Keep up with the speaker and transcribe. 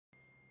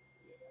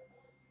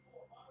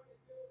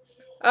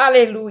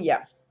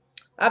Aleluia.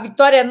 A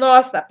vitória é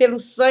nossa pelo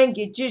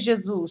sangue de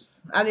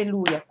Jesus.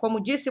 Aleluia. Como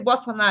disse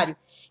Bolsonario,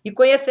 e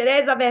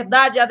conhecereis a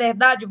verdade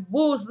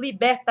vos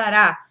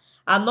libertará.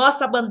 A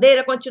nossa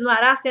bandeira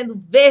continuará sendo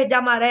verde e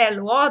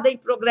amarelo, ordem e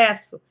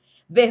progresso.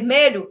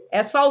 Vermelho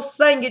é só o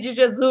sangue de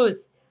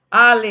Jesus.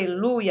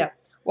 Aleluia.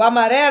 O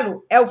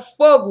amarelo é o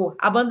fogo,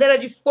 a bandeira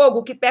de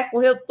fogo que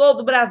percorreu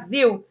todo o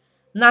Brasil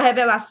na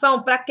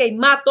revelação para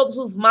queimar todos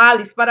os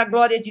males para a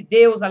glória de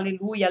Deus.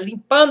 Aleluia.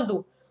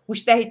 Limpando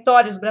os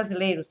territórios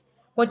brasileiros.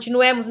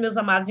 Continuemos, meus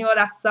amados, em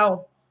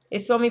oração.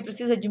 Esse homem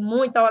precisa de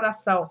muita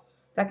oração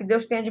para que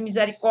Deus tenha de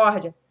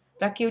misericórdia,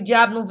 para que o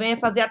diabo não venha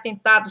fazer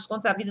atentados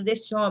contra a vida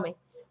deste homem,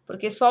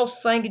 porque só o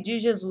sangue de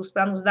Jesus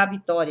para nos dar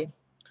vitória.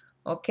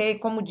 Ok?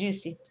 Como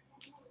disse,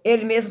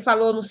 ele mesmo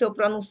falou no seu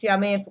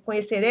pronunciamento: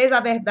 conhecereis a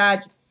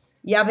verdade,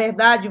 e a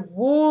verdade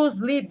vos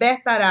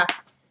libertará.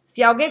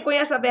 Se alguém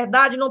conhece a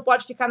verdade, não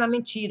pode ficar na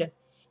mentira.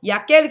 E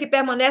aquele que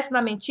permanece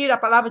na mentira, a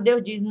palavra de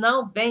Deus diz,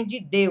 não vem de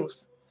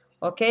Deus.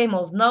 Ok,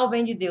 irmãos? Não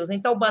vem de Deus.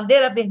 Então,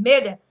 bandeira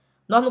vermelha,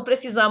 nós não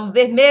precisamos.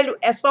 Vermelho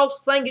é só o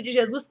sangue de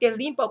Jesus que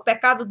limpa o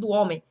pecado do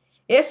homem.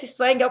 Esse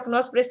sangue é o que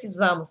nós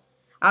precisamos.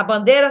 A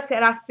bandeira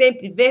será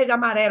sempre verde e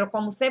amarelo,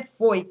 como sempre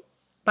foi,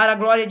 para a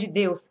glória de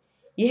Deus.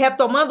 E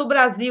retomando o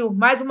Brasil,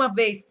 mais uma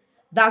vez,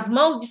 das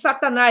mãos de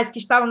Satanás, que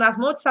estavam nas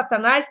mãos de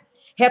Satanás,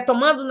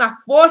 retomando na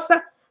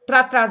força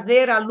para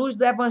trazer a luz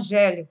do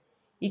Evangelho.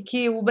 E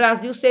que o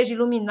Brasil seja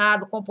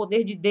iluminado com o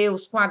poder de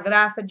Deus, com a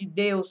graça de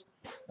Deus,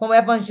 com o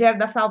Evangelho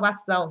da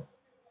salvação.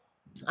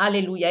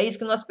 Aleluia. É isso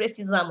que nós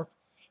precisamos.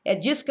 É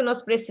disso que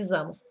nós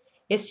precisamos.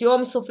 Esse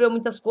homem sofreu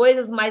muitas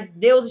coisas, mas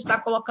Deus está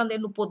colocando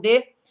ele no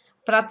poder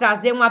para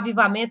trazer um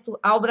avivamento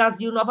ao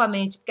Brasil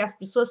novamente, porque as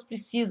pessoas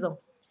precisam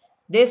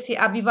desse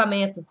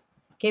avivamento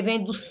que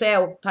vem do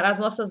céu para as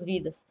nossas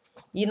vidas.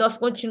 E nós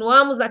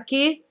continuamos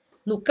aqui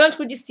no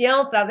Cântico de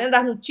Sião, trazendo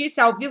as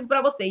notícias ao vivo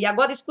para você. E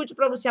agora escute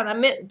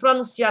o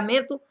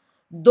pronunciamento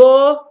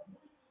do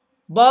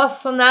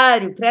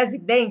Bolsonario,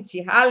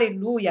 presidente.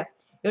 Aleluia.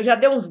 Eu já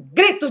dei uns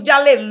gritos de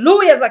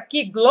aleluias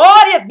aqui.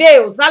 Glória a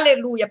Deus.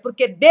 Aleluia.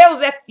 Porque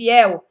Deus é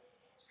fiel.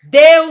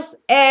 Deus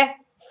é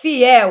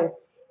fiel.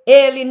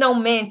 Ele não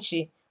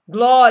mente.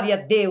 Glória a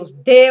Deus.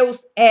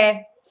 Deus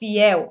é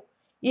fiel.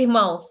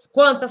 Irmãos,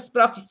 quantas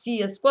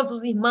profecias,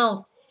 quantos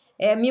irmãos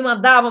me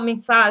mandavam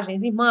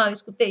mensagens. Irmã, eu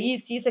escutei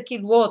isso,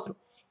 aquilo, outro.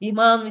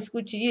 Irmã, não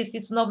escute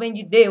isso não vem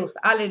de Deus.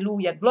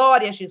 Aleluia.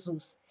 Glória a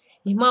Jesus.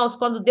 Irmãos,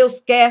 quando Deus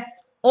quer,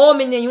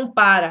 homem nenhum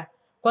para.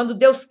 Quando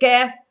Deus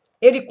quer,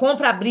 ele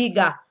compra a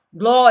briga.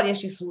 Glória a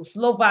Jesus.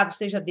 Louvado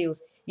seja Deus.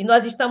 E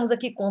nós estamos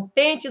aqui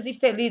contentes e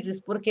felizes,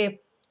 porque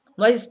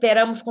nós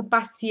esperamos com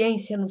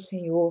paciência no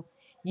Senhor.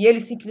 E ele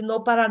se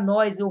inclinou para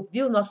nós e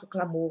ouviu o nosso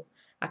clamor.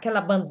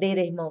 Aquela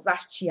bandeira, irmãos,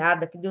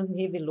 hasteada que Deus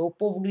me revelou, o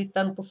povo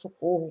gritando por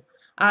socorro.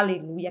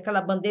 Aleluia.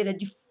 Aquela bandeira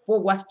de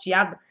fogo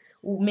hasteada,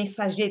 o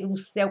mensageiro do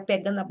céu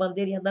pegando a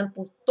bandeira e andando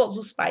por todos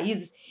os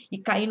países e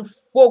caindo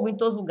fogo em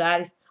todos os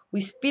lugares. O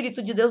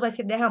Espírito de Deus vai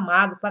ser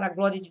derramado para a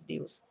glória de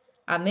Deus.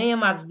 Amém,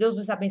 amados? Deus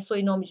vos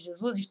abençoe em nome de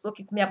Jesus. Estou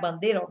aqui com minha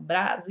bandeira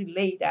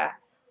brasileira.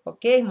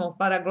 Ok, irmãos?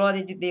 Para a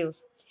glória de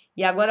Deus.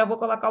 E agora eu vou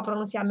colocar o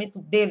pronunciamento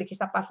dele, que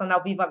está passando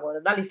ao vivo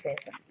agora. Dá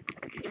licença.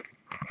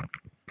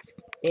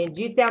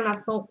 Bendita é a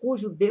nação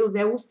cujo Deus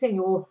é o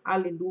Senhor.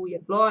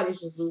 Aleluia. Glória a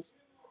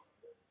Jesus.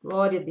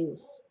 Glória a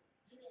Deus.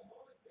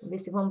 Vamos ver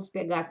se vamos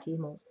pegar aqui,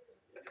 irmãos.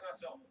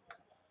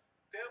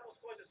 Temos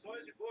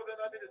condições de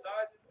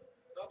governabilidade,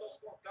 dado aos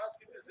contatos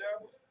que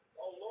fizemos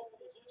ao longo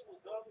dos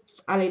últimos anos.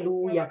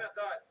 Aleluia.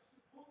 Parlamentares.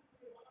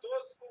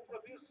 Todos os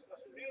compromissos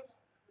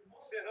assumidos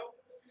serão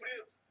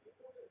cumpridos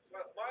com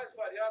as mais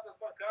variadas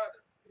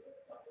bancadas,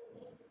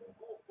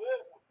 com o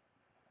povo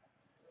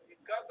em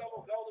cada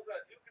local do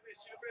Brasil que me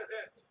estive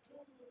presente.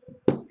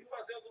 E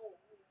fazendo um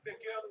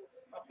pequeno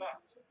à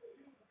parte.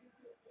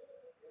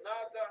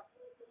 Nada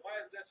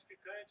mais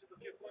gratificante do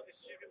que quando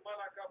estive em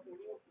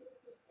Manacapuru,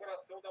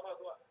 coração do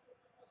Amazonas,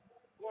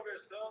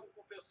 conversando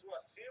com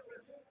pessoas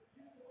simples,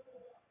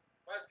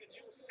 mas que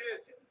tinham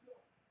sede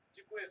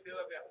de conhecer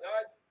a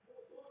verdade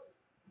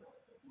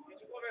e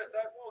de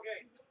conversar com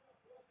alguém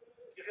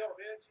que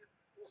realmente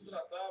nos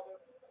tratava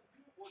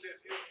com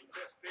devido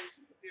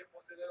respeito e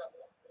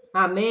consideração.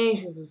 Amém,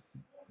 Jesus.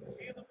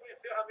 Indo para o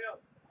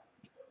encerramento,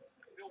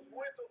 meu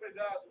muito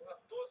obrigado a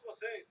todos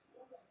vocês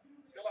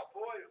pelo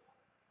apoio,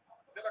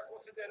 pela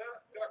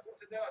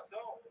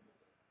consideração,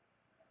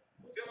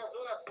 pelas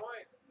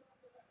orações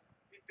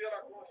e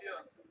pela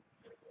confiança.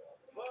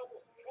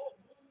 Vamos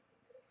juntos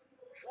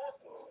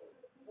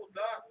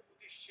mudar o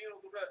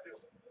destino do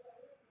Brasil.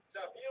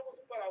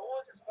 Sabíamos para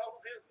onde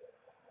estávamos indo,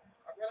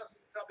 agora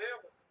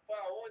sabemos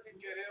para onde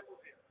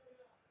queremos ir.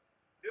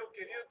 Meu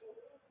querido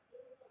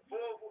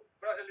povo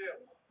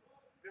brasileiro,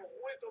 meu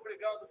muito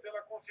obrigado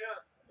pela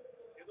confiança.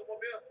 E no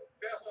momento,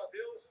 peço a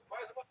Deus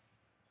mais uma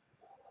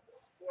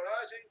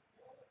coragem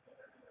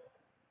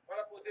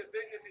para poder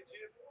bem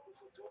decidir o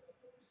futuro.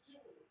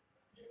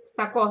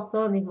 Está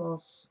cortando,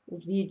 irmãos, o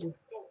vídeo.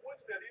 Estou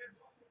muito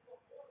feliz.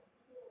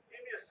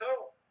 E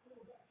missão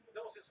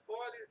não se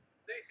escolhe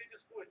nem se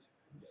discute.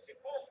 Se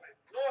cumpre,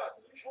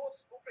 nós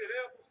juntos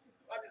cumpriremos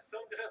a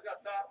missão de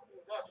resgatar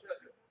o nosso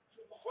Brasil.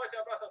 Um forte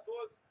abraço a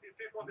todos e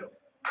fiquem com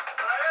Deus.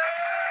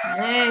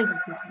 Amém,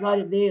 Jesus.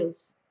 Glória a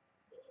Deus.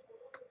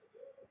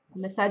 Vou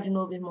começar de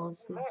novo,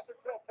 irmãos. O nosso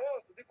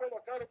propósito de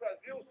colocar o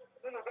Brasil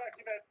no lugar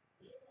que merece.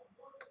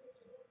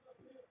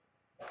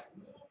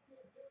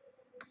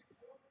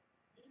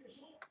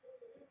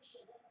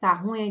 Tá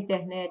ruim a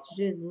internet,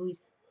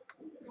 Jesus.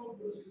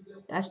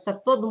 Acho que tá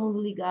todo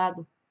mundo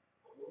ligado.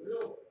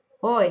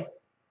 Oi.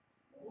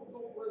 Nunca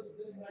um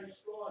presidente na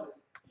história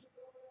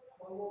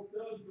falou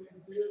tanto em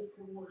Deus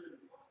como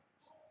ele.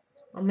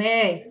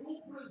 Amém.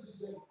 Nenhum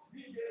presidente,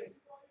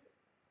 ninguém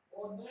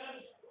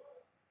honesto,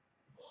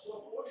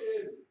 só foi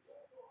ele.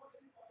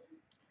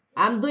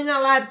 I'm doing a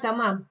live, tá,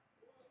 mãe?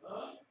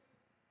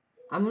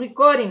 I'm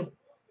recording.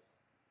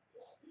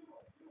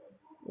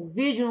 O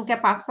vídeo não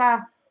quer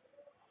passar?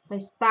 Tá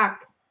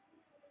stuck.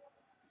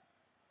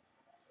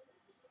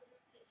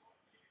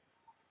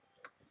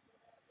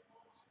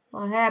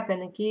 What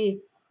happened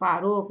aqui?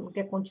 Parou, não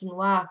quer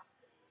continuar.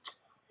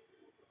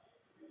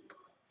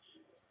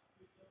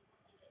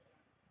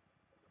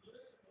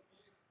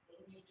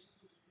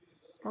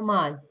 Come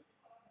on.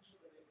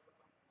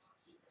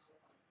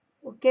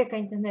 Por que que a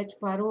internet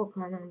parou,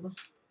 caramba?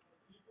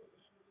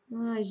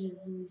 Ai,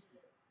 Jesus.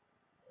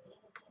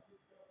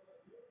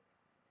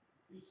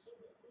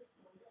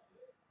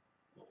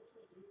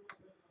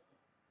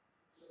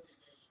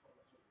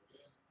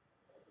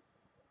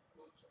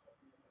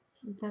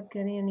 Não tá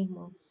querendo,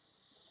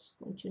 irmãos,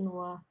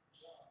 continuar.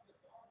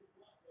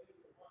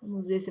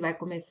 Vamos ver se vai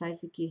começar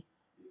isso aqui.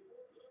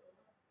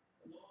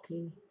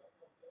 Ok.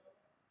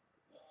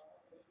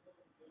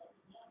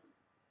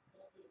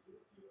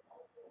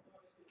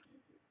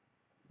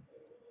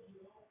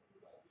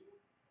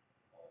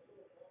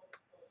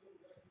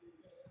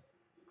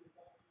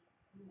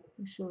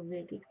 Deixa eu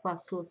ver o que que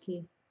passou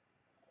aqui.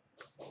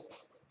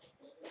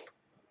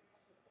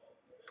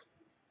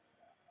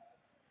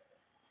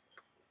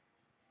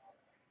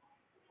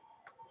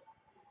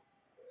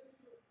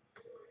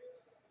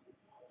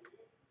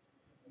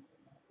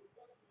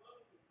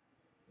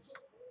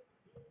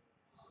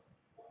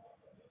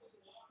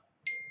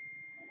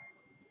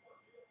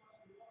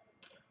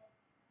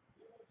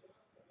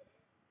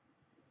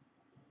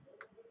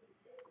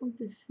 O que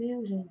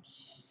aconteceu,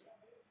 gente?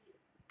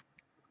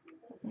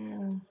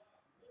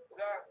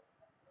 Lugar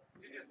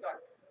de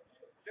destaque.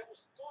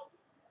 Temos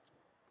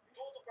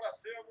tudo para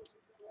sermos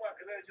uma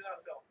grande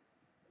nação.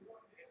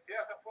 E se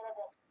essa for a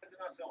vontade de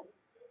nação,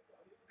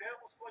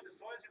 temos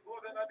condições de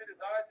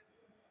governabilidade,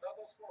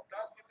 dado os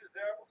contatos que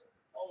fizermos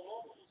ao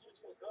longo dos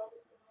últimos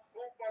anos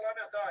com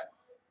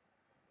parlamentares.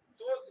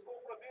 Todos os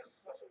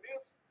compromissos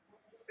assumidos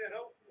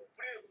serão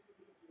cumpridos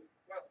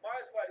com as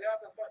mais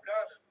variadas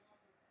bancadas,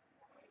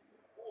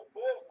 com o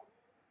povo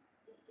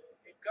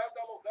em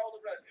cada local do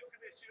Brasil que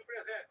me estive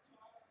presente.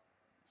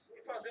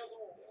 E fazendo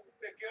um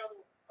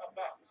pequeno à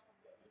parte.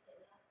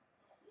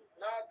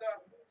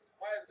 Nada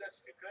mais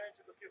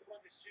gratificante do que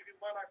quando estive em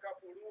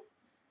Manacapuru,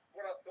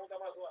 coração da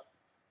Amazonas.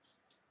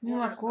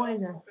 Uma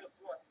coisa. Uma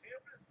pessoa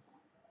simples.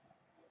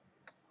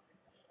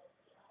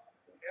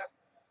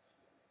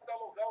 Cada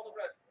local do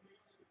Brasil.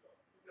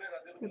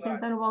 Tô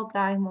tentando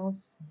voltar,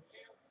 irmãos.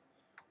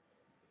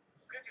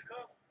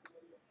 Criticando.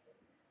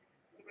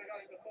 Muito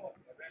obrigado, pessoal.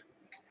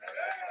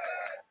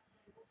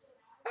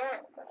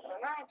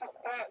 Muitos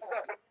passos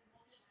à frente.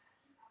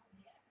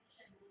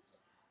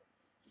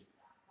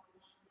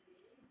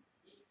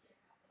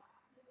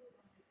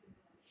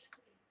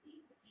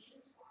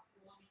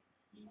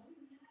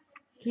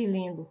 Que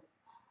lindo.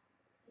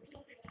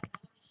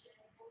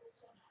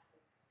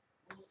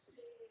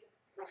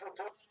 No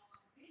futuro.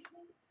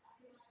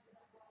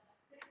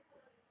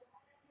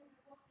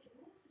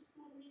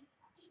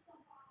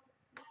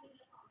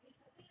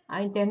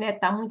 A internet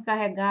tá muito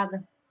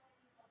carregada.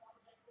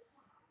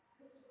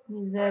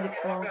 Uma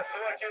Misericórdia.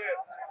 pessoa que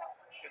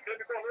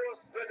esteve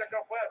conosco durante a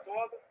campanha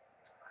toda,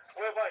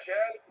 o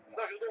Evangelho, nos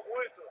ajudou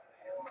muito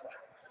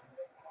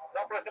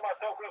na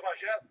aproximação com o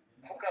Evangelho,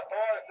 com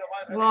católicos e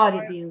demais Glória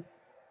a religiões,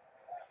 Deus.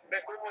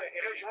 bem como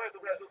em regiões do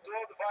Brasil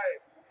todo,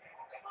 vai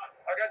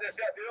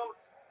agradecer a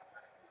Deus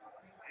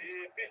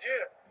e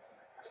pedir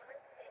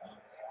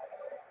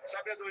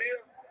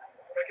sabedoria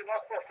para que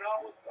nós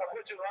possamos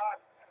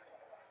continuar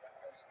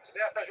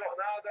nessa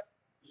jornada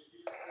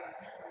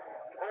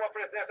com a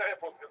presidência da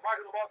República.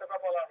 Magno, volta com a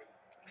palavra.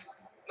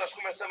 Nós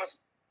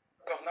começamos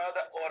a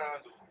jornada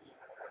orando.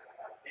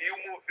 E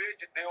o mover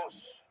de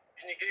Deus,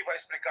 e ninguém vai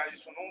explicar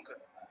isso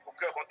nunca, o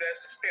que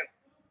acontece, os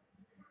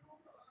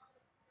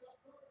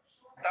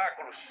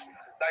tentáculos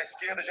da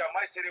esquerda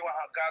jamais seriam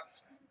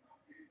arrancados.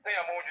 Tem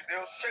a mão de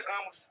Deus,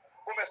 chegamos,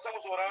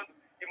 começamos orando,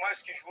 e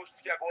mais que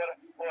justo que agora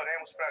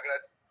oremos para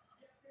agradecer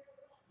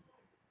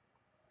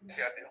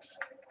a Deus.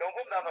 Então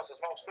vamos dar nossas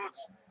mãos todos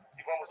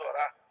e vamos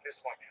orar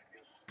nesse momento.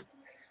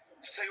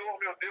 Senhor,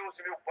 meu Deus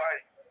e meu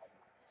Pai,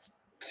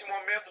 nesse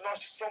momento nós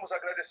te somos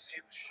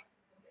agradecidos.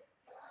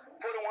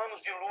 Foram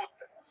anos de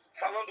luta,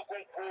 falando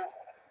com o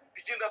povo,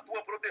 pedindo a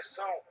tua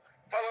proteção,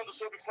 falando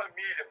sobre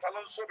família,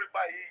 falando sobre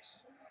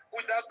país,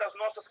 cuidado das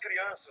nossas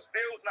crianças,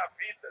 Deus na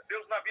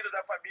vida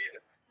da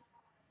família,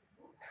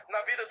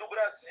 na vida do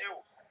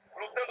Brasil,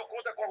 lutando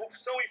contra a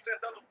corrupção,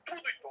 enfrentando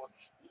tudo e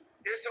todos.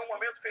 Esse é um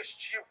momento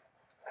festivo,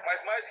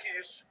 mas mais que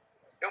isso,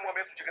 é um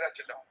momento de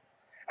gratidão.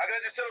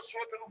 Agradecer ao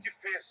Senhor pelo que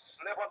fez,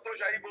 levantou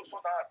Jair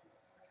Bolsonaro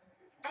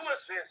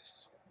 2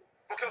 vezes,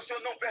 porque o Senhor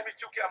não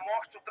permitiu que a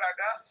morte o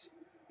tragasse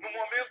no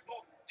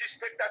momento de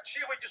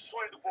expectativa e de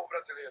sonho do povo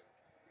brasileiro.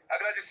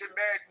 Agradecer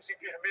médicos,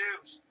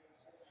 enfermeiros,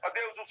 ó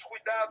Deus, os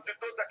cuidados de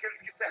todos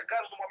aqueles que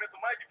cercaram no momento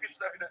mais difícil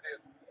da vida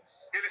dele.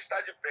 Ele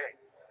está de pé.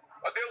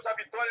 Ó Deus, a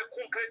vitória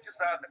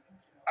concretizada.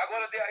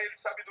 Agora dê a ele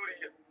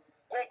sabedoria,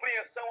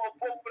 compreensão ao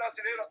povo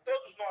brasileiro, a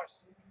todos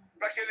nós,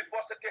 para que ele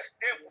possa ter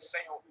tempo,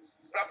 Senhor,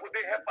 para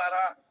poder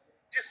reparar,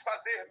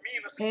 desfazer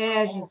minas que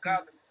foram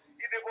colocadas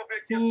e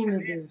devolver dias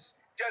felizes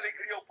de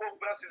alegria ao povo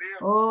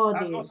brasileiro,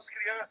 às nossas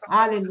crianças, às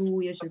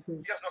Aleluia, nossas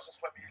Jesus. e às nossas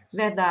famílias.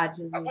 Verdade,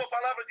 Jesus. A tua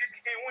palavra diz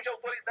que quem unge a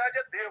autoridade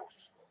é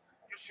Deus.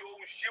 E o Senhor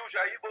ungiu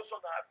Jair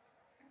Bolsonaro.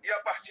 E a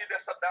partir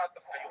dessa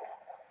data, Senhor,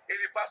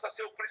 ele passa a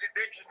ser o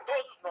presidente de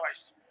todos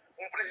nós.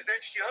 Um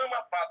presidente que ama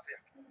a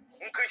pátria.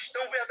 Um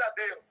cristão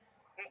verdadeiro.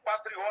 Um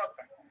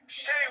patriota.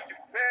 Cheio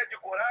de fé, de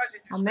coragem, de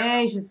esperança.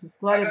 Amém, Jesus.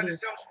 Glória a Deus.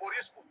 Agradecemos por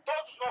isso, por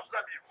todos os nossos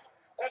amigos.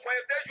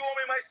 Acompanhei desde o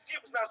homem mais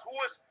simples nas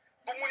ruas,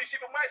 do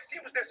município mais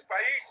simples desse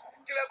país,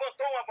 que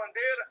levantou uma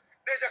bandeira,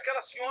 desde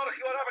aquela senhora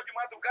que orava de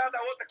madrugada,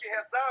 a outra que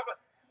rezava,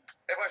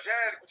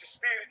 evangélicos,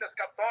 espíritas,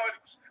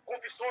 católicos,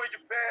 confissões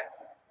de fé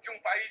de um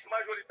país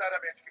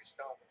majoritariamente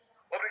cristão.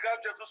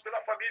 Obrigado, Jesus,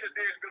 pela família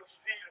dele,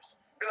 pelos filhos,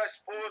 pela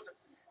esposa,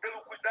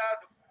 pelo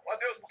cuidado. Ó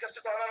Deus, porque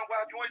se tornaram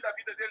guardiões da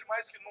vida dele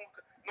mais que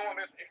nunca, num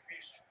momento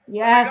difícil.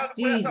 Yes,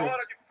 Jesus.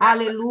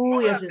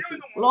 Aleluia, Jesus.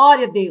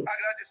 Glória a Deus.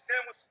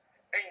 Agradecemos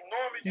em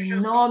nome de Em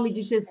Jesus. nome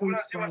de Jesus, O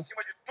Brasil Pai.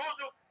 acima de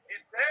tudo e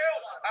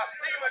Deus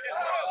acima de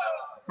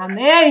tudo.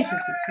 Amém,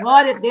 Jesus.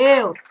 Glória a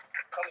Deus.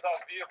 Estamos ao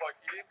vivo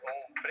aqui com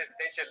o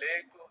presidente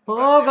eleito do Ô,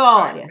 Brasil,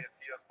 glória. Jair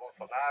Messias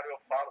Bolsonaro. Eu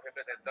falo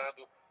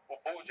representando o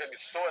pool de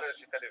emissoras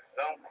de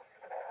televisão.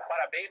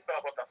 Parabéns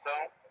pela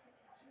votação.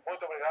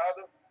 Muito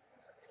obrigado.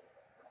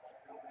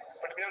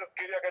 Primeiro,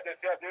 queria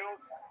agradecer a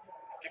Deus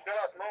que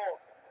pelas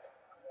mãos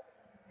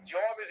de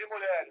homens e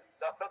mulheres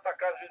da Santa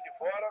Casa de Juiz de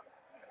Fora,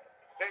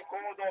 bem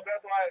como do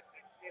Alberto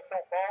Einstein em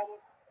São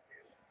Paulo,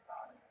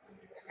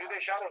 me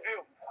deixaram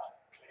vivos.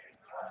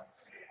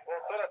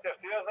 Com toda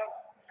certeza,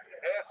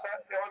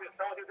 essa é uma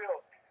missão de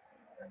Deus.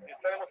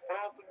 Estaremos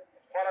prontos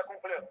para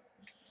cumprir.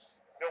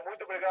 Meu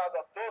muito obrigado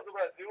a todos do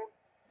Brasil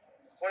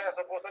por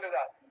essa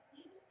oportunidade.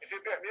 E se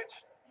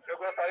permite, eu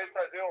gostaria de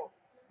fazer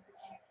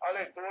a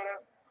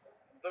leitura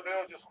do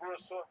meu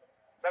discurso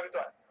da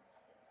vitória.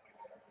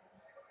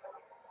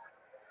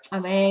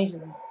 Amém,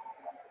 Jesus.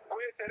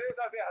 Conhecereis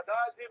a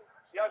verdade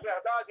e a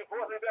verdade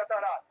vos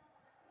libertará.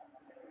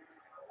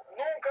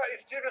 Nunca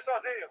estive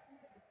sozinho.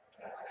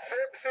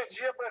 Sempre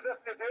senti a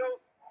presença de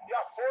Deus e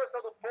a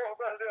força do povo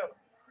brasileiro.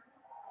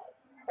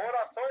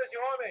 Orações de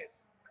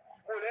homens,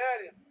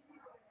 mulheres,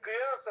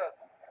 crianças,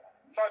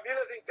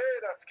 famílias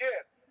inteiras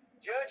que,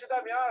 diante da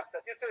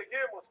ameaça de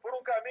seguirmos por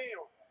um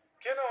caminho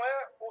que não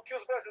é o que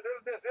os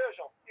brasileiros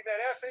desejam e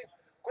merecem,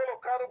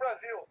 colocar o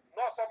Brasil,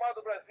 nosso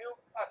amado Brasil,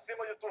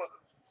 acima de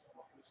tudo.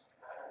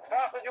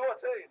 Faço de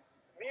vocês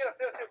minhas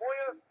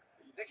testemunhas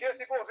de que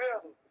esse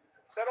governo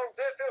será um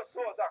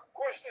defensor da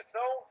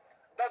Constituição,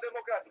 da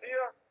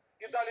democracia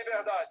e da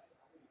liberdade.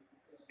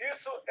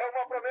 Isso é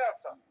uma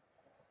promessa,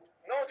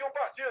 não de um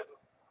partido.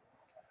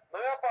 Não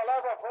é a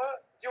palavra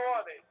vã de um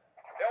homem,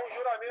 é um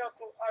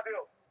juramento a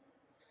Deus.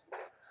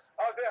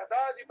 A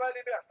verdade vai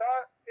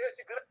libertar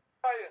este grande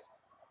país.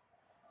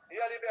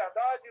 E a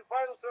liberdade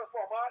vai nos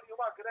transformar em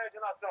uma grande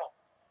nação.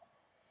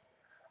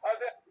 A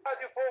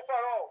verdade foi o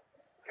farol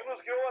que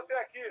nos guiou até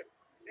aqui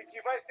e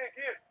que vai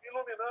seguir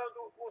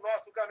iluminando o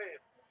nosso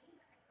caminho.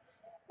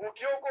 O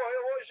que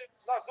ocorreu hoje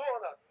nas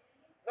urnas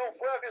não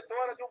foi a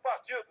vitória de um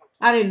partido,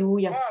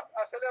 Aleluia. mas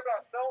a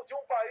celebração de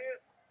um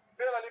país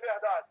pela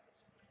liberdade.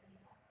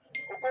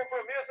 O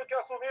compromisso que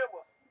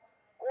assumimos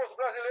com os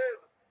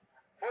brasileiros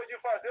foi de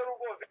fazer um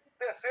governo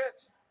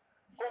decente,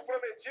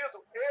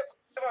 comprometido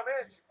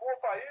exclusivamente com o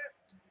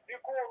país e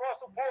com o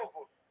nosso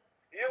povo.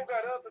 E eu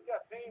garanto que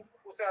assim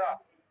o será.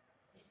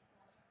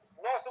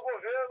 Nosso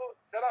governo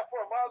será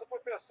formado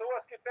por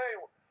pessoas que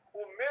tenham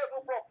o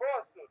mesmo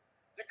propósito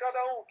de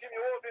cada um que me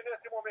ouve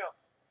nesse momento.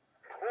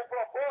 O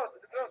propósito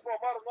de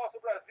transformar o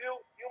nosso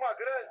Brasil em uma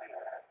grande,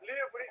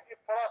 livre e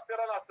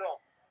próspera nação.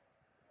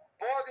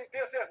 Podem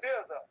ter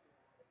certeza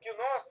que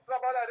nós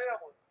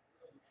trabalharemos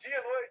dia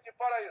e noite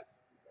para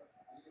isso.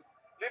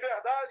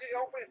 Liberdade é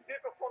um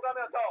princípio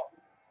fundamental.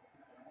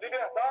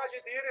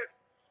 Liberdade de ir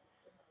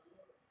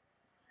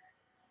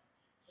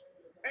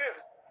e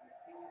vir,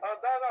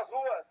 andar nas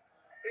ruas,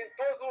 em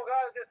todos os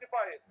lugares desse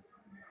país.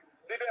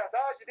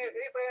 Liberdade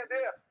de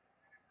empreender.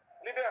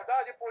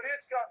 Liberdade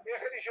política e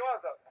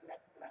religiosa.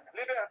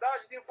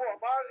 Liberdade de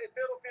informar e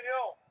ter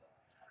opinião.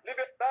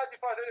 Liberdade de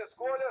fazer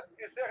escolhas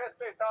e ser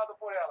respeitado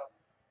por elas.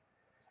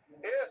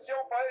 Este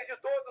é um país de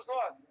todos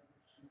nós.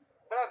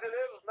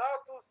 brasileiros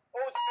natos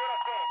ou de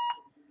geração.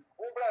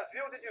 Um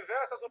Brasil de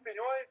diversas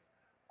opiniões,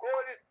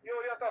 cores e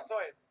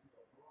orientações.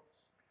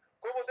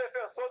 Como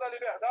defensor da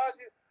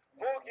liberdade,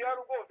 vou guiar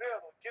um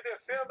governo que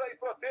defenda e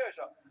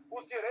proteja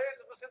os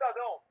direitos do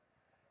cidadão,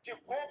 que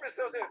cumpre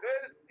seus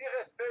deveres e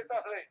respeita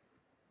as leis.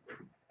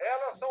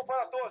 Elas são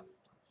para todos,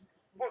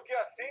 porque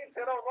assim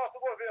será o nosso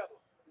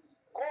governo,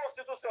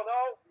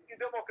 constitucional e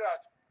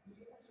democrático.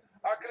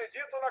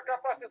 Acredito na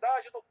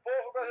capacidade do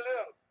povo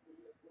brasileiro,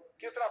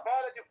 que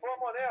trabalha de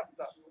forma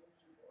honesta,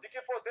 de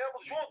que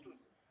podemos juntos,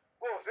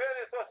 governo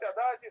e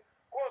sociedade,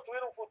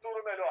 construir um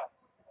futuro melhor.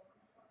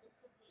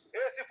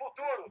 Esse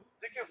futuro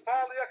de que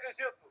falo e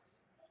acredito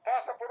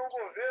passa por um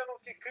governo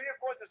que crie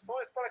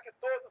condições para que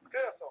todos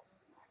cresçam.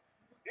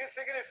 Isso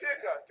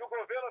significa que o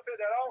governo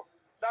federal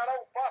dará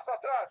um passo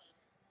atrás,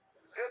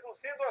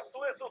 reduzindo a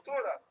sua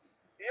estrutura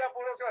e a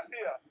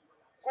burocracia,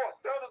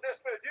 cortando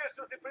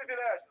desperdícios e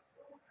privilégios,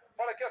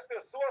 para que as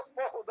pessoas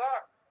possam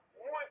dar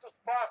muitos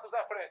passos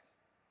à frente.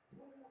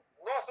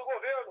 Nosso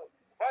governo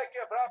vai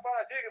quebrar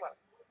paradigmas.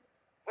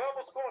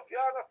 Vamos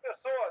confiar nas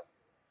pessoas.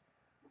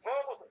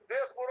 Vamos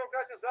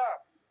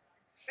desburocratizar,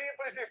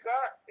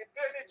 simplificar e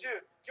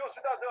permitir que o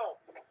cidadão,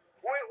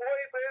 o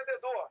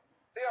empreendedor,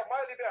 tenha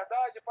mais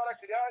liberdade para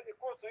criar e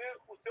construir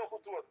o seu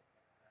futuro.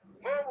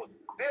 Vamos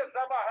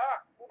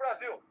desamarrar o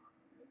Brasil.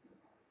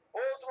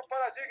 Outro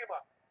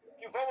paradigma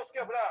que vamos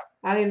quebrar.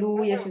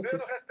 Aleluia, o governo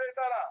Jesus.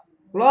 respeitará.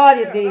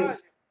 Glória a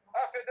Deus.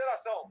 A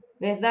federação.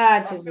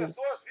 Verdade, As Jesus.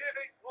 pessoas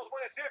vivem nos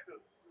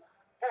municípios.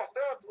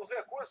 Portanto, os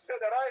recursos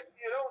federais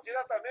irão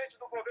diretamente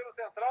do governo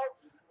central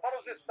para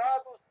os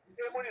estados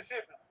e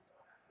municípios.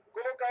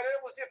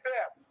 Colocaremos de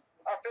pé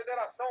a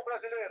Federação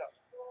Brasileira.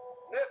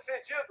 Nesse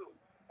sentido,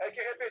 é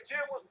que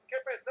repetimos que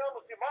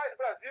precisamos de mais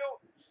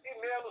Brasil e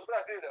menos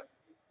Brasília.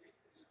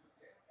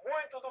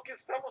 Muito do que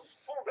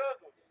estamos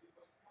fundando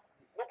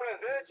no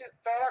presente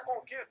trará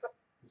conquista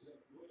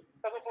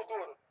no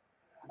futuro.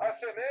 As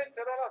sementes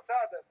serão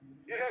lançadas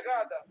e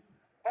regadas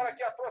para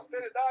que a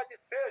prosperidade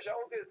seja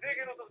o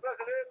desígnio dos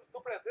brasileiros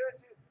do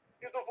presente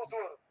e do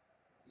futuro.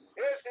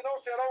 Esse não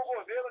será um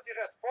governo de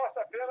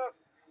resposta apenas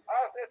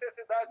às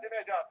necessidades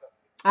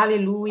imediatas.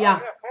 Aleluia.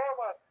 As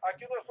reformas a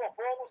que nos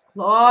propomos...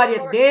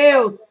 Glória a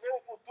Deus.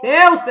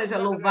 Deus seja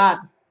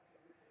louvado.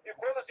 E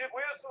quando digo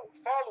isso,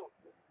 falo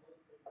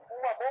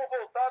uma mão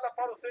voltada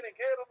para o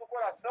seringueiro no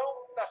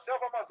coração da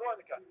selva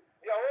amazônica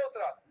e a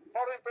outra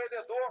para o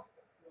empreendedor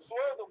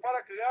suando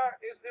para criar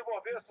e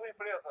desenvolver sua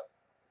empresa.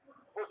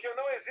 Porque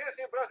não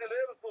existem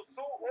brasileiros do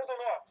sul ou do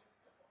norte.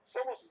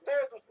 Somos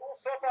todos um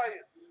só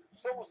país.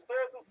 Somos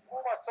todos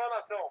uma só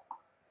nação.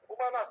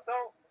 Uma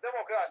nação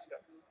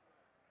democrática.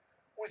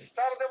 O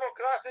Estado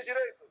Democrático de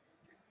Direito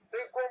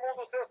tem como um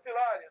dos seus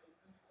pilares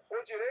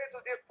o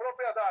direito de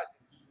propriedade.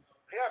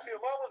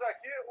 Reafirmamos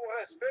aqui o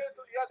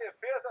respeito e a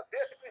defesa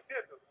desse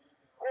princípio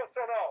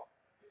constitucional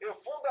e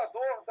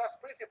fundador das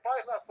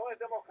principais nações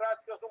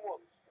democráticas do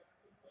mundo.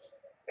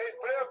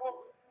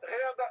 Emprego,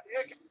 renda e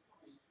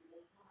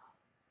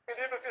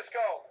equilíbrio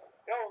fiscal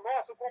é o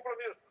nosso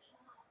compromisso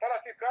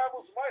para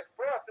ficarmos mais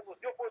próximos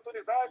de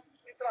oportunidades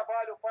e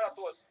trabalho para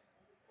todos.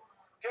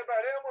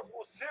 Quebraremos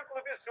o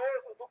círculo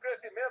vicioso do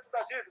crescimento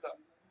da dívida,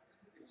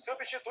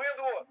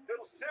 substituindo-o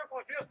pelo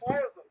círculo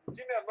virtuoso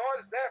de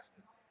menores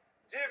déficits,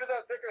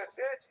 dívida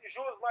decrescente e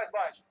juros mais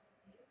baixos.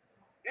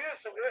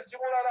 Isso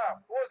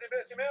estimulará os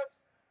investimentos,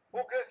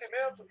 o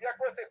crescimento e a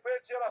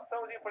consequente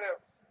geração de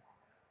empregos.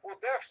 O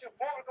déficit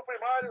público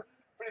primário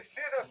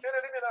precisa ser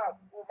eliminado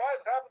o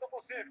mais rápido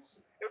possível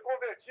e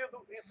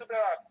convertido em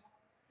superávit.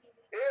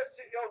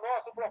 Este é o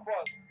nosso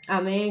propósito.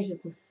 Amém,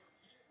 Jesus.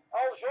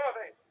 Aos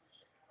jovens,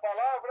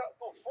 palavra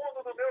do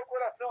fundo do meu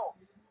coração.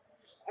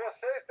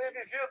 Vocês têm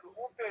vivido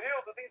um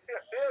período de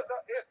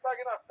incerteza e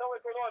estagnação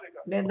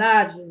econômica.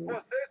 Verdade.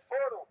 Vocês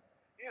foram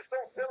e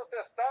estão sendo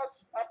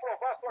testados a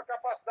provar sua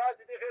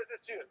capacidade de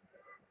resistir.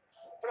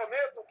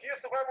 Prometo que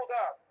isso vai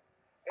mudar.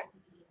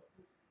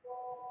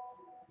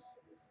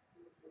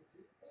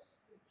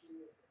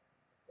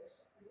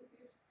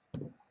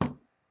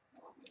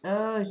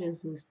 Ah,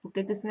 Jesus, por que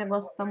esse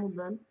negócio está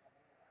mudando?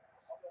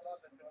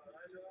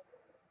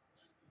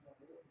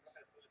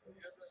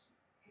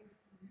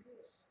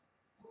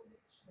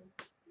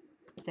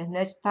 A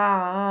internet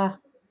está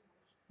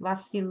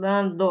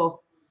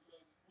vacilando.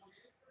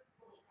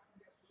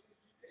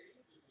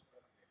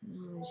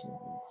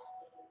 Jesus.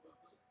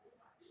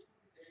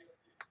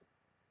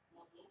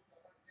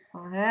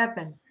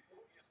 Correto?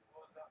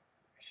 Esposa,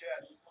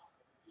 Michele,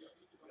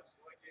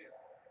 pessoa que,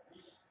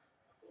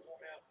 nos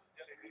momentos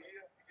de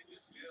alegria e de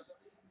tristeza,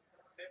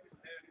 sempre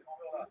esteve ao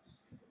meu lado.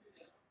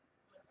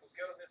 Eu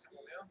quero, nesse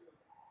momento,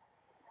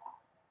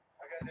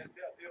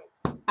 agradecer a Deus.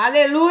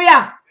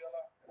 Aleluia!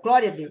 Pela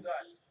Glória a Deus.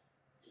 oportunidade.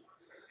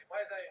 E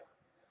mais ainda,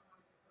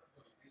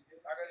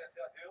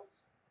 agradecer a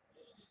Deus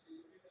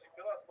e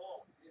pelas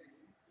mãos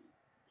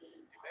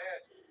de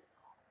médicos,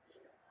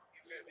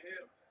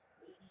 enfermeiros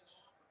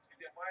e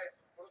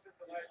demais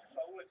profissionais de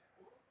saúde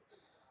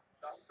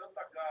da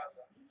Santa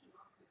Casa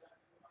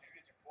de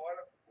Juiz de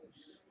Fora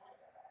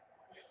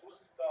e do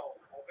Hospital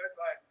Albert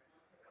Einstein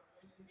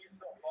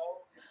São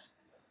Paulo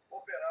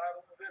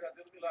operaram um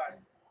verdadeiro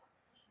milagre,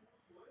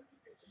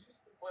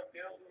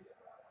 mantendo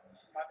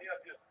a minha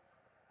vida.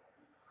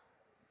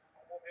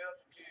 Um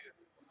momento que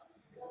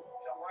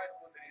jamais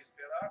poderia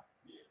esperar,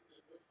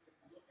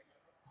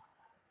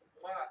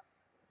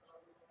 mas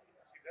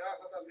que,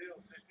 graças a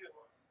Deus,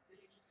 repito,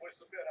 foi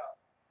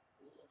superado.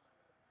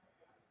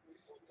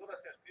 Com toda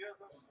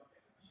certeza,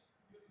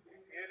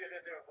 Ele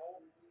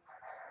reservou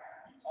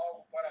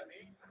algo para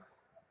mim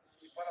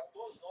e para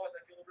todos nós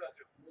aqui no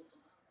Brasil.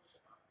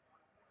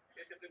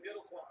 Esse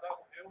primeiro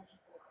contato meu,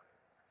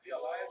 via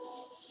live,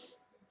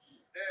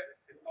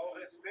 deve-se ao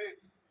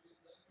respeito,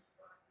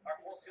 à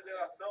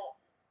consideração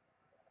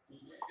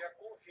e à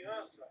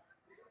confiança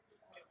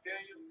que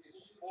tenho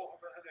no povo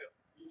brasileiro.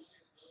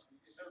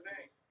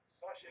 Também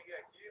só cheguei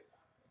aqui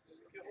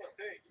porque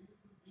vocês,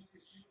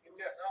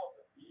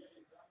 internautas,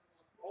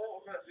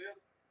 povo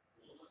brasileiro,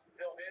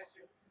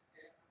 realmente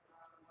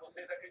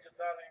vocês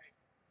acreditaram em mim.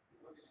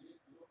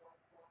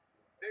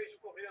 Desde o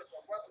começo,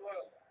 há 4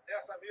 anos,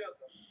 nessa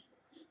mesa,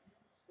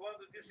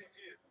 quando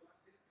decidi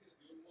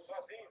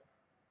sozinho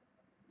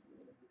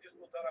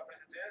disputar a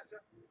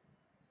presidência,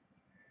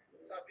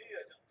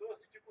 sabia de todas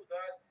as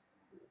dificuldades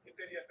que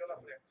teria pela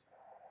frente.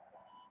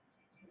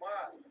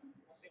 Mas,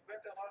 com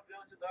 59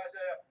 anos de idade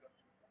à época,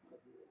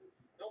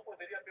 não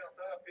poderia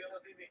pensar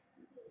apenas em mim.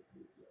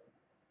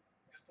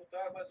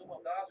 Disputar mais um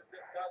mandato de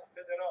deputado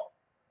federal,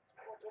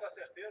 com toda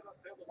certeza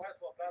sendo o mais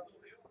votado no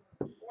Rio,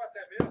 ou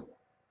até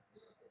mesmo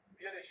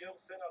me elegendo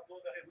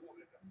senador da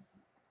República.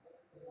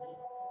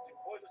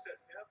 Depois dos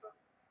 60,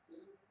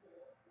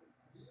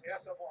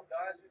 essa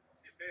vontade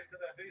se fez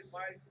cada vez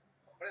mais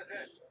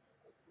presente.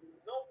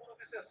 Não por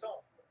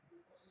obsessão,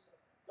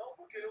 não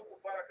por querer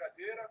ocupar a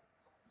cadeira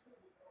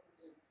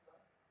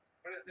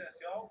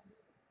presidencial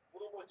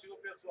por um motivo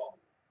pessoal.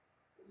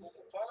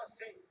 Ocupá-la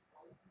sim,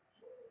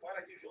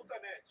 para que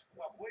juntamente com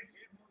uma boa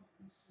equipe,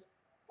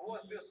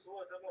 boas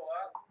pessoas ao meu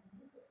lado,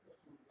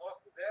 nós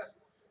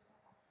pudéssemos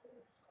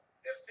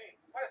ter sim,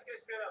 mais que a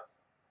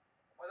esperança,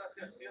 mas a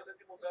certeza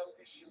de mudar o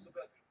destino do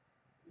Brasil.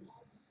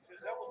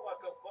 Fizemos uma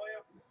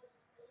campanha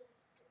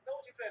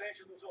não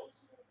diferente dos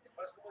outros,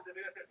 mas como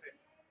deveria ser feita.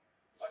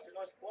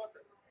 Afinal de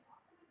contas,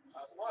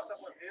 a nossa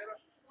bandeira,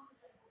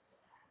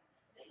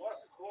 o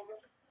nosso slogan,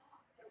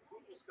 eu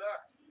fui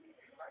buscar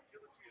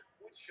aquilo que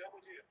muitos chamam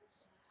de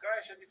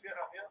caixa de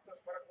ferramenta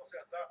para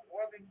consertar o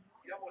homem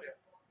e a mulher,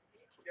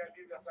 que é a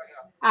Bíblia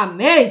Sagrada.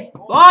 Amém!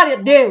 Glória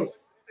a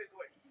Deus!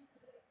 32.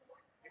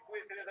 E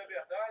conhecereis a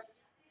verdade,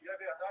 e a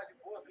verdade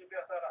vos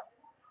libertará.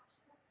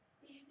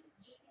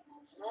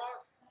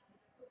 Nós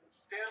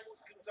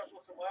temos que nos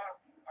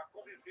acostumar a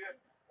conviver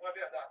com a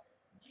verdade.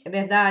 É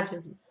verdade,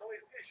 Jesus. Não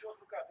existe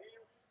outro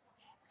caminho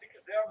se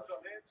quisermos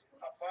realmente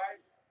a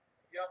paz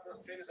e a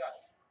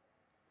prosperidade.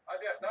 A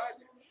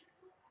verdade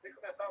tem que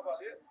começar a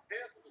valer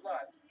dentro dos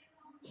lares,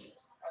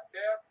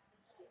 até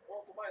o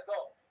ponto mais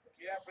alto,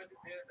 que é a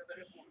presidência da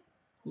República.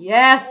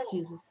 Yes,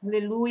 Jesus.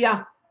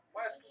 Aleluia.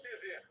 Mais que um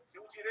dever, e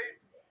um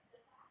direito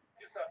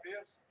de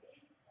saber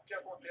o que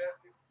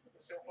acontece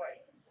no seu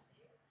país.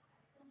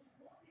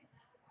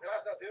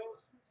 Graças a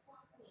Deus,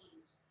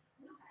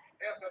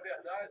 essa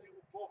verdade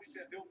o povo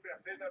entendeu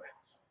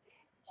perfeitamente.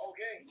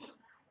 Alguém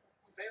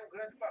sem um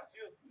grande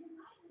partido,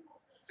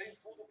 sem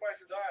fundo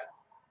partidário,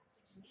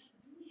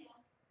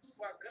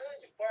 com a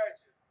grande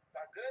parte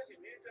da grande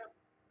mídia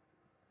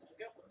o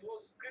tempo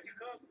todo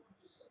criticando,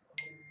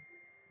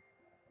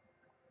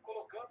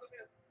 colocando-me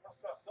numa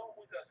situação,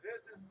 muitas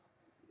vezes,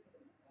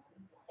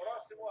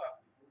 próximo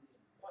a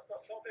uma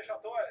situação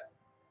vexatória.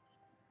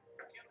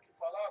 Aquilo que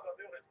falava a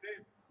meu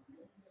respeito,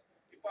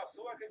 e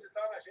passou a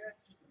acreditar na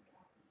gente,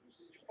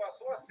 e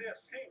passou a ser,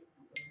 sim,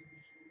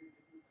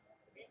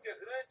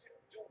 integrante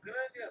de um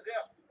grande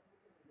exército,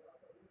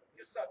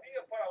 que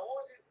sabia para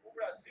onde o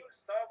Brasil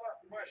estava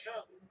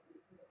marchando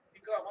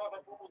e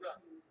clamava por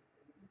mudanças.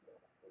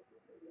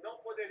 Não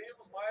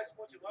poderíamos mais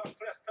continuar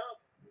flertando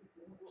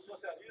com o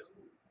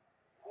socialismo,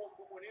 com o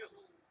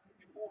comunismo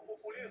e com o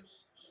populismo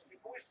e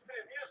com o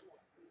extremismo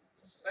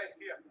da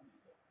esquerda.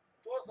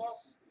 Todos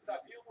nós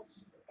sabíamos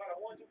para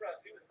onde o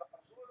Brasil estava.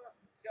 As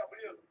urnas se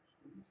abriram.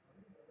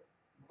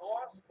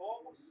 Nós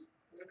fomos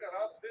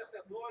declarados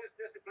vencedores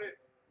desse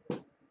pleito.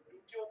 E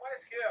o que eu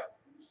mais quero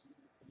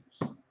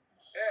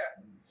é,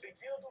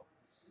 seguindo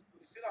os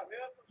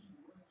ensinamentos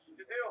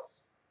de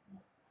Deus,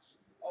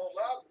 ao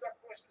lado da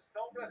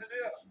Constituição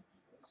brasileira,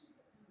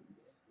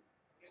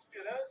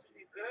 inspirando-se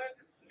em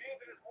grandes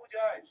líderes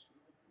mundiais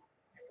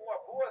e com uma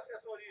boa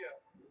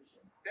assessoria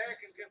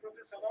técnica e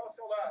profissional ao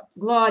seu lado.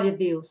 Glória a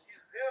Deus.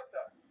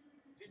 Isenta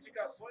de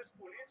indicações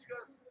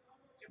políticas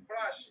de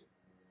praxe.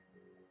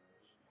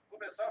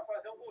 Começar a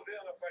fazer um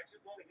governo a partir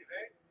do ano que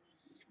vem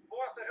que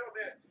possa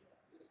realmente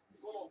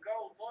colocar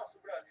o nosso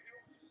Brasil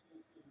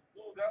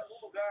num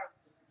lugar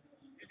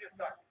de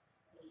destaque.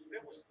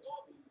 Temos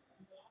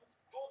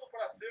tudo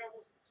para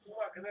sermos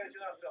uma grande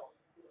nação.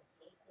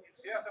 E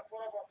se essa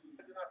for a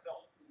vontade de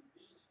nação,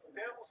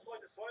 temos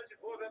condições de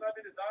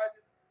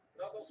governabilidade,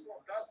 dado os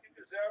contatos que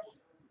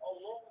fizemos ao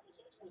longo dos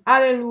últimos anos.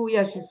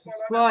 Aleluia, Jesus.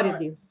 Glória a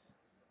Deus.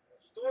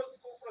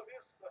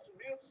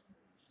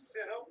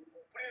 serão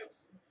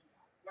cumpridos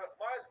com as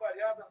mais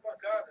variadas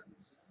bancadas,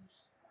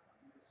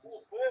 com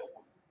o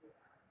povo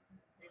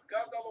em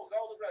cada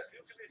local do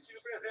Brasil que me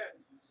estive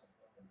presente.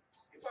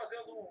 E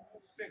fazendo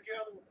um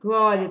pequeno...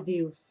 Glória a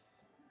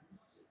Deus.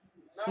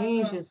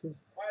 Sim, Nada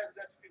Jesus. mais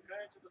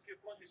gratificante do que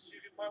quando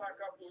estive em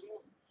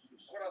Manacapuru,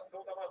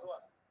 coração do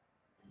Amazonas,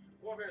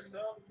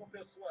 conversando com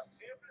pessoas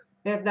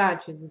simples,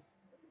 Verdade, Jesus.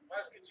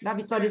 mas que Dá tinham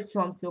vitória a sede esse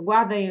homem, Senhor.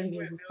 Guarda de ele,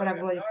 Jesus, conhecer para a a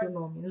glória do teu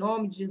verdade nome. Em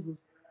nome de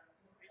Jesus.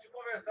 e de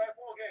conversar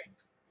com alguém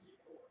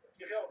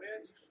que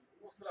realmente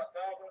nos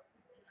tratava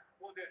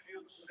com o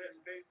devido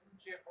respeito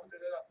e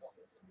consideração.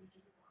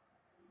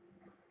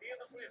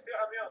 Indo para o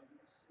encerramento,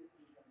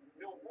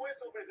 meu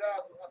muito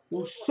obrigado a O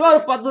todos choro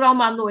vocês pode durar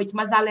uma noite,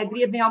 mas a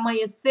alegria vem ao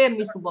amanhecer, pela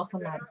ministro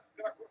Bolsonaro.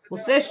 Você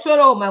consideração,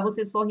 chorou, mas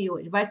você sorri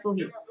hoje. Vai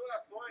sorrir. pelas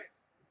orações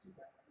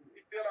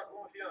e pela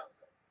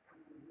confiança.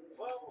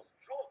 Vamos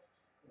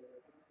juntos,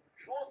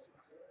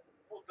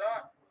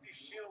 mudar o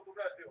destino do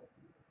Brasil.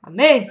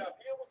 Amém?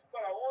 Sabíamos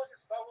para onde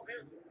estávamos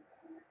indo.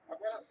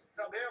 Agora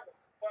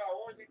sabemos para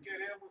onde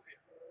queremos ir.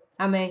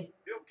 Amém.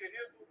 Meu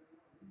querido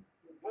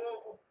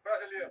povo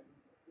brasileiro,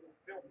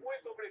 meu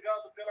muito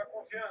obrigado pela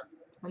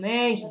confiança.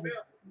 Amém, No Jesus.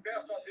 momento,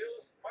 peço a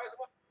Deus mais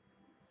uma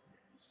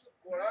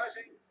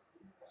coragem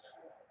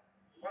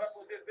para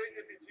poder bem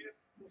decidir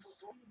o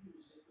futuro.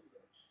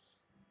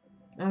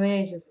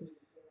 Amém,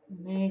 Jesus.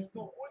 Amém.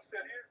 Estou muito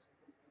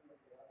feliz.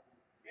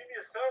 E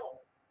missão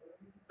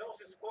não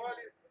se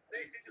escolhe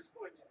nem se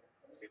discute.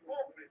 Se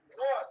cumpre,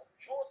 nós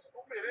juntos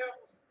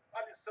cumpriremos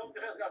a missão de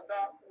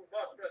resgatar o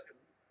nosso Brasil.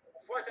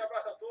 Um forte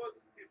abraço a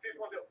todos e fiquem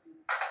com Deus.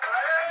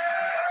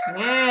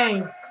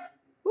 Amém.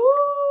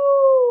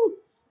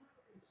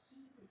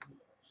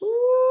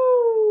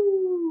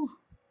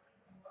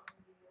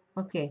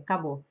 Ok,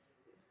 acabou.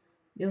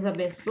 Deus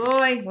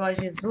abençoe. Glória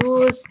a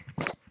Jesus.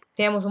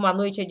 Temos uma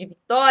noite aí de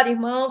vitória,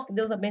 irmãos. Que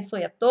Deus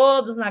abençoe a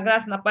todos. Na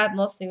graça e na paz do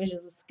nosso Senhor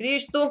Jesus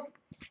Cristo.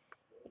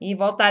 E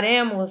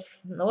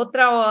voltaremos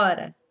noutra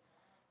hora.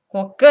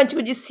 Com o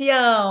cântico de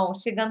Sião.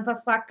 Chegando para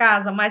sua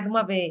casa mais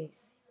uma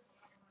vez.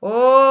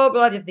 Oh,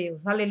 glória a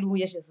Deus.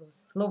 Aleluia,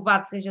 Jesus.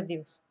 Louvado seja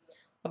Deus.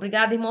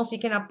 Obrigada, irmãos.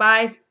 Fiquem na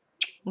paz.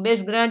 Um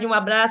beijo grande, um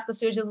abraço. Que o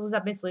Senhor Jesus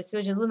abençoe.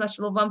 Senhor Jesus, nós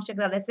te louvamos, te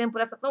agradecemos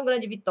por essa tão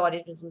grande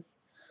vitória, Jesus.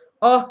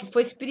 Oh, que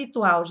foi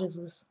espiritual,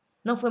 Jesus.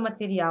 Não foi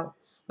material.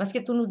 Mas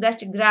que tu nos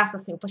deste graça,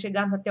 Senhor, para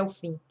chegarmos até o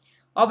fim.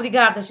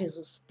 Obrigada,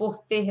 Jesus, por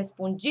ter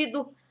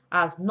respondido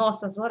às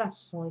nossas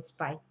orações,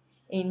 Pai.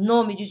 Em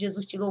nome de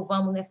Jesus, te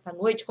louvamos nesta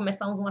noite.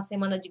 Começamos uma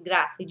semana de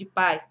graça e de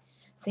paz.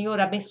 Senhor,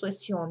 abençoe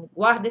esse homem.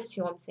 Guarda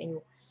esse homem,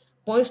 Senhor.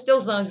 Põe os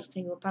teus anjos,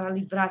 Senhor, para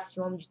livrar esse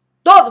homem de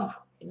todo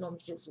mal. Em nome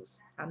de Jesus.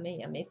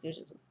 Amém, amém, Senhor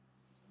Jesus.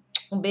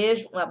 Um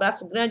beijo, um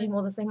abraço grande,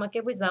 irmãos, essa irmã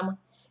que vos ama.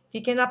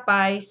 Fiquem na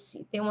paz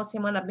e tenham uma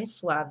semana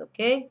abençoada,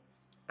 ok?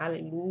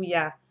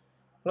 Aleluia.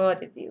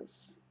 Glória a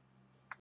Deus.